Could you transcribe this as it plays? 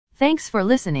Thanks for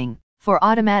listening. For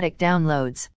automatic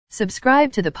downloads,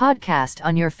 subscribe to the podcast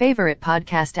on your favorite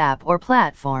podcast app or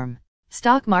platform.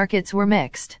 Stock markets were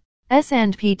mixed.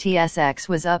 S&P TSX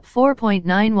was up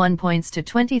 4.91 points to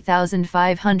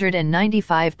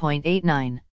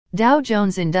 20,595.89. Dow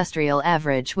Jones Industrial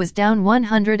Average was down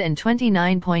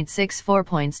 129.64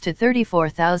 points to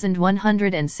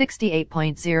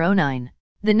 34,168.09.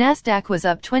 The Nasdaq was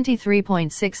up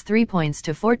 23.63 points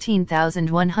to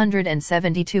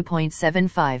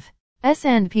 14,172.75.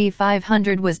 S&P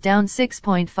 500 was down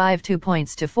 6.52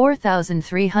 points to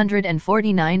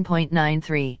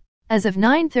 4,349.93. As of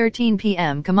 9:13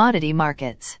 p.m. commodity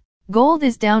markets. Gold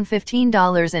is down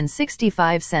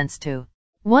 $15.65 to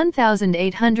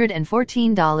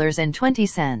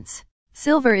 $1,814.20.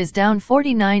 Silver is down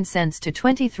 49 cents to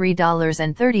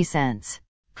 $23.30.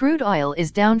 Crude oil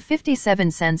is down 57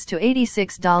 cents to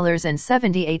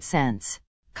 $86.78.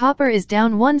 Copper is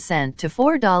down 1 cent to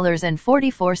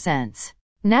 $4.44.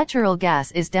 Natural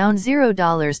gas is down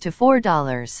 $0 to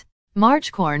 $4.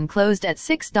 March corn closed at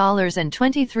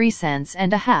 $6.23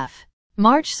 and a half.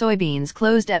 March soybeans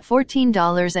closed at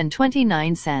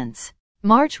 $14.29.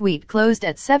 March wheat closed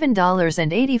at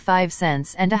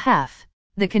 $7.85 and a half.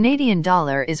 The Canadian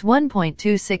dollar is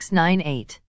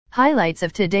 1.2698. Highlights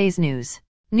of today's news.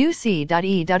 New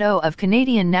C.E.O. of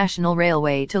Canadian National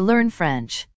Railway to learn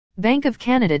French. Bank of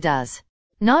Canada does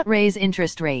not raise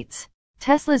interest rates.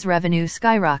 Tesla's revenue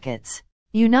skyrockets.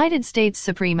 United States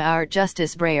Supreme Court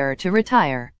Justice Breyer to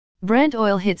retire. Brent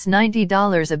oil hits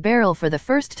 $90 a barrel for the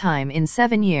first time in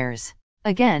 7 years.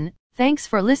 Again, thanks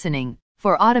for listening.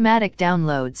 For automatic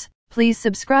downloads, please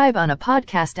subscribe on a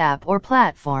podcast app or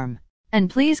platform. And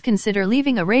please consider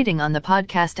leaving a rating on the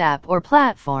podcast app or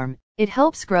platform. It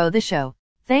helps grow the show.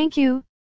 Thank you.